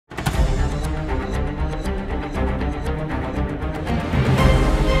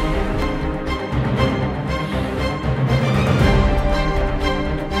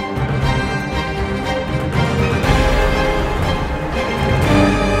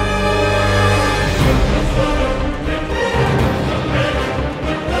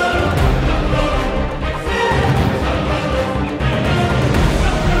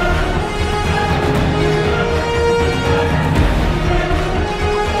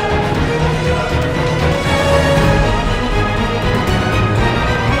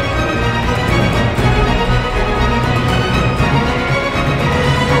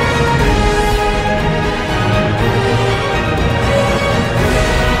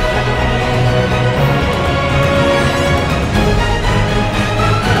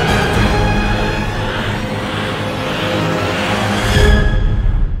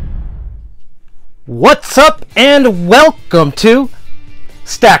What's up and welcome to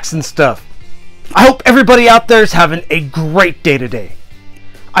Stacks and Stuff. I hope everybody out there is having a great day today.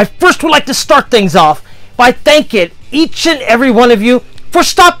 I first would like to start things off by thanking each and every one of you for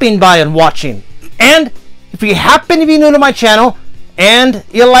stopping by and watching. And if you happen to be new to my channel and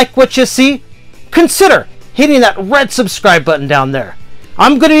you like what you see, consider hitting that red subscribe button down there.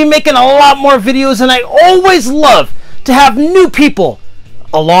 I'm going to be making a lot more videos, and I always love to have new people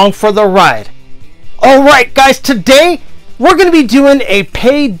along for the ride. Alright guys, today we're going to be doing a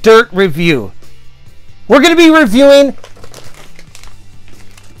Paydirt review. We're going to be reviewing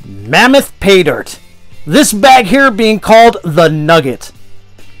Mammoth Paydirt. This bag here being called the Nugget.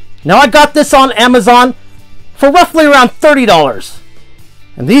 Now I got this on Amazon for roughly around $30.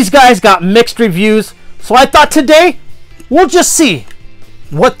 And these guys got mixed reviews, so I thought today we'll just see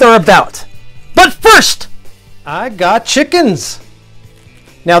what they're about. But first, I got chickens.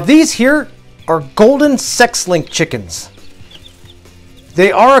 Now these here are golden sex-link chickens.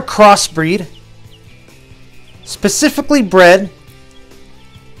 They are a crossbreed, specifically bred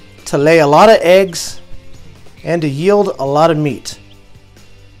to lay a lot of eggs and to yield a lot of meat.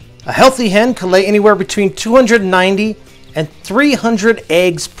 A healthy hen can lay anywhere between 290 and 300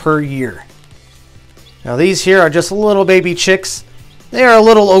 eggs per year. Now these here are just little baby chicks. They are a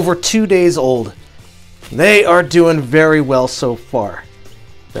little over 2 days old. They are doing very well so far.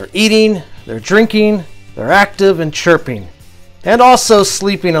 They're eating, they're drinking, they're active and chirping, and also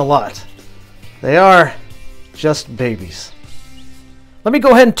sleeping a lot. They are just babies. Let me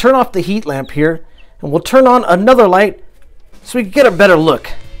go ahead and turn off the heat lamp here, and we'll turn on another light so we can get a better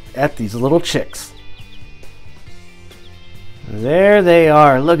look at these little chicks. There they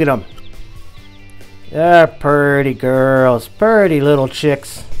are, look at them. They're pretty girls, pretty little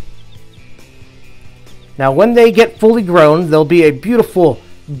chicks. Now when they get fully grown, they'll be a beautiful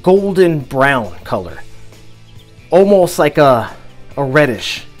golden brown color. Almost like a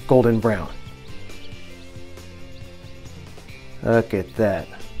reddish golden brown. Look at that.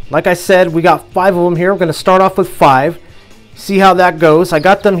 Like I said, we got 5 of them here. We're going to start off with 5. See how that goes. I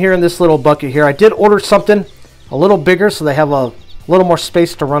got them here in this little bucket here. I did order something a little bigger so they have a little more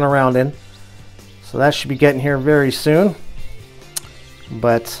space to run around in. So that should be getting here very soon.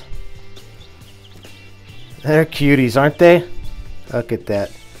 But they're cuties, aren't they? Look at that.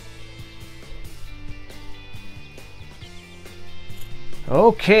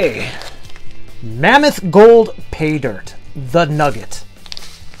 Okay. Mammoth Gold Paydirt, the Nugget.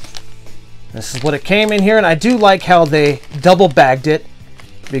 This is what it came in here, and I do like how they double bagged it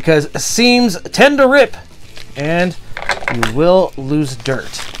because seams tend to rip and you will lose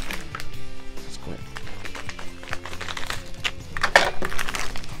dirt.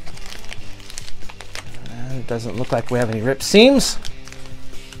 It doesn't look like we have any ripped seams.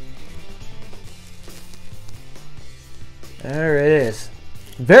 There it is.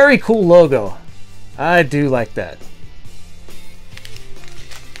 Very cool logo. I do like that.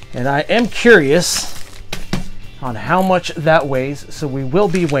 And I am curious on how much that weighs, so we will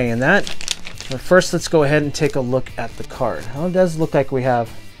be weighing that. But first, let's go ahead and take a look at the card. Well, it does look like we have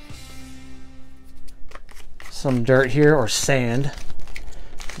some dirt here, or sand,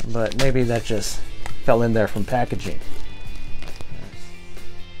 but maybe that just fell in there from packaging.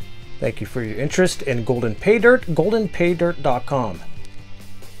 Thank you for your interest in Golden Paydirt, goldenpaydirt.com.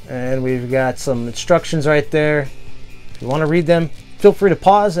 And we've got some instructions right there. If you want to read them, feel free to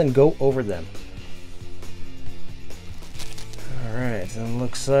pause and go over them. Alright, and it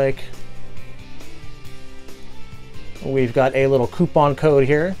looks like we've got a little coupon code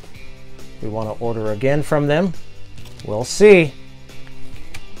here. We want to order again from them. We'll see.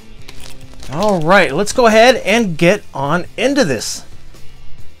 Alright, let's go ahead and get on into this.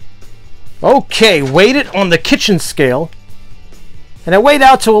 Okay, weighed it on the kitchen scale, and I weighed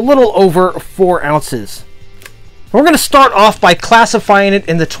out to a little over 4 ounces. We're going to start off by classifying it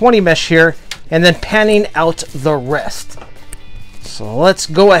in the 20 mesh here, and then panning out the rest. So let's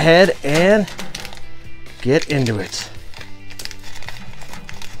go ahead and get into it.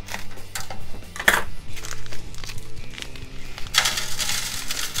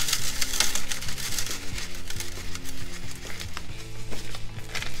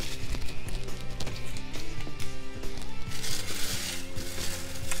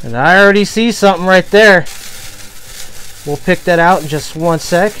 And I already see something right there. We'll pick that out in just one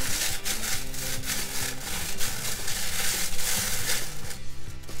sec.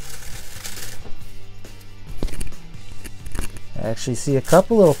 I actually see a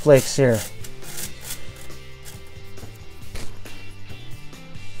couple little flakes here.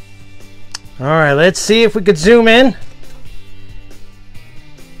 Alright, let's see if we could zoom in.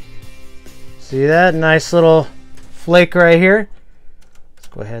 See that? Nice little flake right here. Let's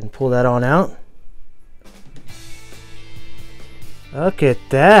go ahead and pull that on out. Look at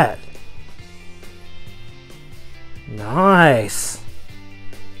that. Nice.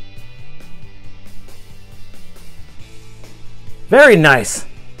 Very nice.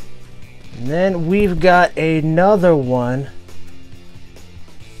 And then we've got another one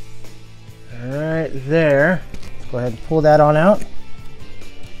right there. Let's go ahead and pull that on out.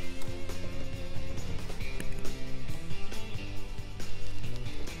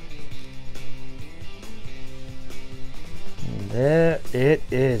 And there it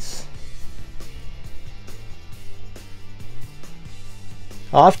is.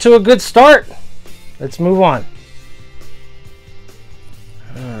 Off to a good start. Let's move on.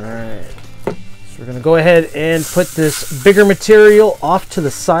 Alright. So we're going to go ahead and put this bigger material off to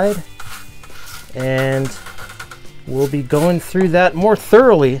the side. And we'll be going through that more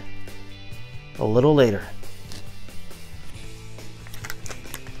thoroughly a little later.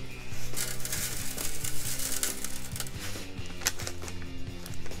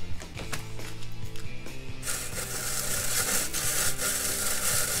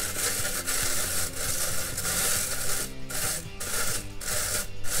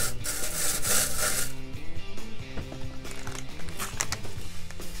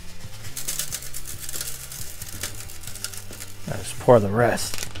 Just pour the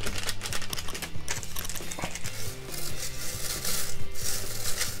rest.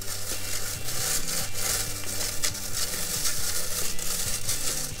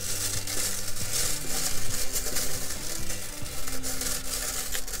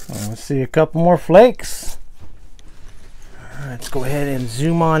 Let's see a couple more flakes. All right, let's go ahead and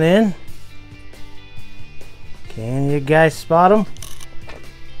zoom on in. Can you guys spot them?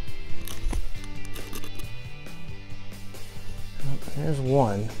 There's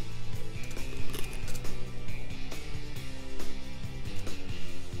one.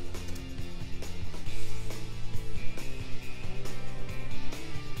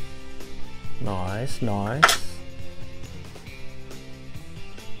 Nice, nice.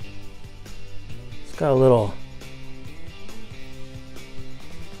 It's got a little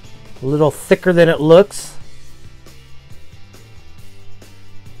thicker than it looks.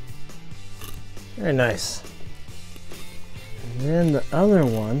 Very nice. And then the other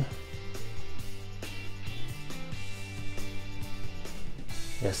one,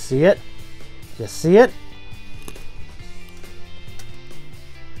 you see it? You see it?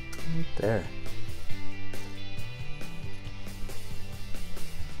 Right there.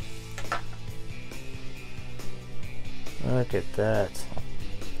 Look at that.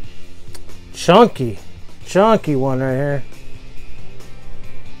 Chunky one right here.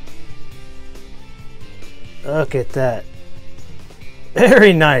 Look at that.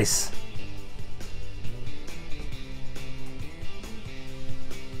 Very nice.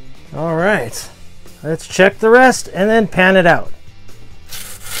 All right, let's check the rest and then pan it out.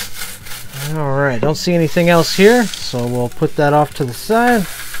 All right, don't see anything else here, so we'll put that off to the side.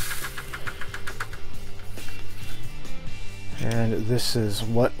 And this is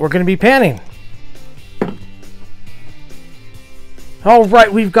what we're going to be panning. All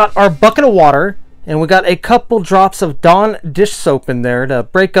right, we've got our bucket of water. And we got a couple drops of Dawn dish soap in there to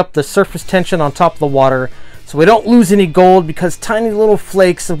break up the surface tension on top of the water so we don't lose any gold, because tiny little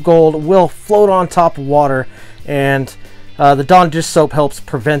flakes of gold will float on top of water, and the Dawn dish soap helps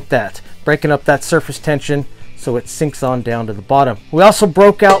prevent that, breaking up that surface tension so it sinks on down to the bottom. We also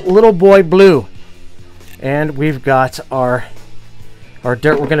broke out Little Boy Blue, and we've got our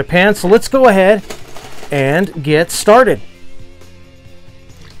dirt we're going to pan. So let's go ahead and get started.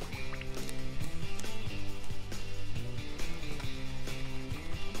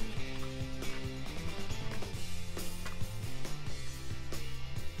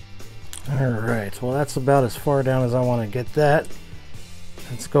 Alright, well that's about as far down as I want to get that.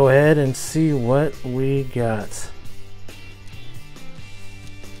 Let's go ahead and see what we got.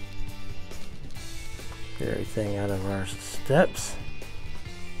 Get everything out of our steps.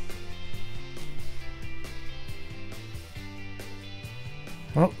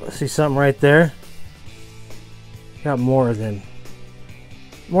 Oh, I see something right there. Got more than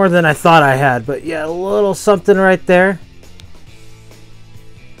I thought I had, but yeah, a little something right there.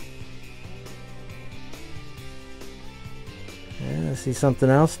 I see something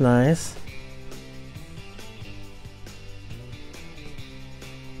else nice.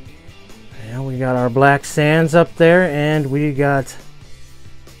 And we got our black sands up there, and we got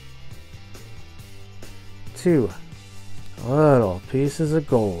two little pieces of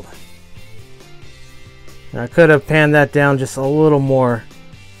gold. And I could have panned that down just a little more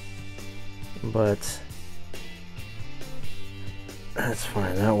but that's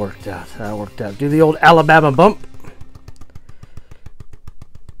fine. That worked out. That worked out. Do the old Alabama bump.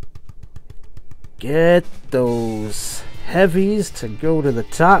 Get those heavies to go to the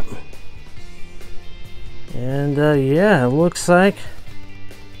top. And yeah, it looks like,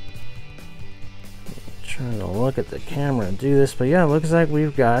 I'm trying to look at the camera and do this, but yeah, it looks like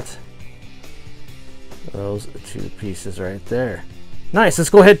we've got those two pieces right there. Nice. Let's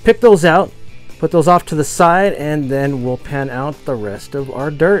go ahead and pick those out, put those off to the side, and then we'll pan out the rest of our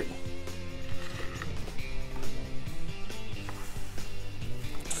dirt.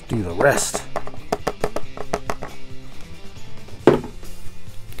 Let's do the rest.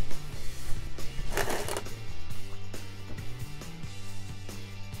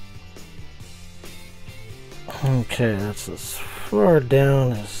 Okay, that's as far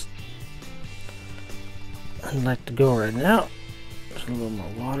down as I'd like to go right now. There's a little more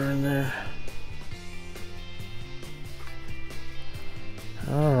water in there.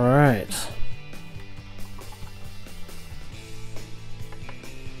 All right.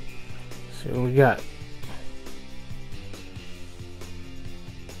 See what we got.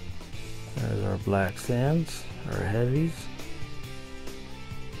 There's our black sands, our heavies.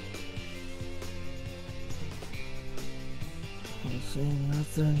 See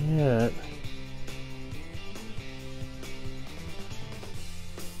nothing yet.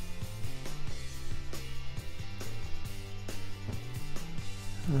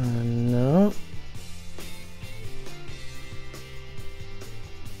 No.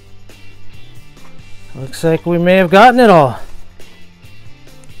 Looks like we may have gotten it all.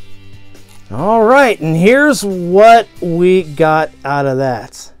 All right, and here's what we got out of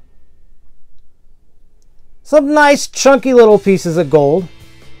that. Some nice chunky little pieces of gold.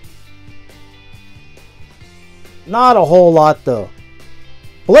 Not a whole lot though.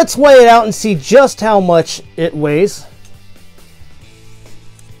 But let's weigh it out and see just how much it weighs.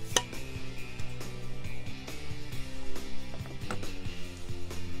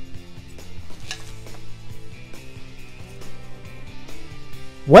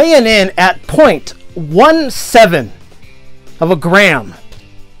 Weighing in at 0.17 of a gram.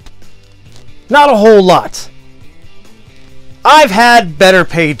 Not a whole lot. I've had better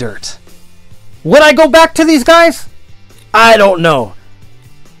pay dirt. Would I go back to these guys? I don't know.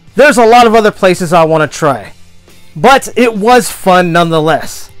 There's a lot of other places I want to try. But it was fun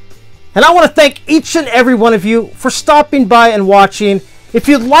nonetheless. And I want to thank each and every one of you for stopping by and watching. If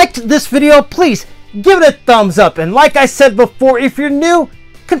you liked this video, please give it a thumbs up. And like I said before, if you're new,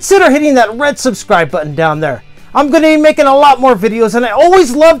 consider hitting that red subscribe button down there. I'm going to be making a lot more videos, and I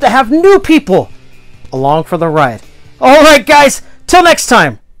always love to have new people along for the ride. All right, guys, till next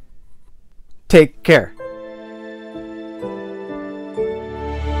time, take care.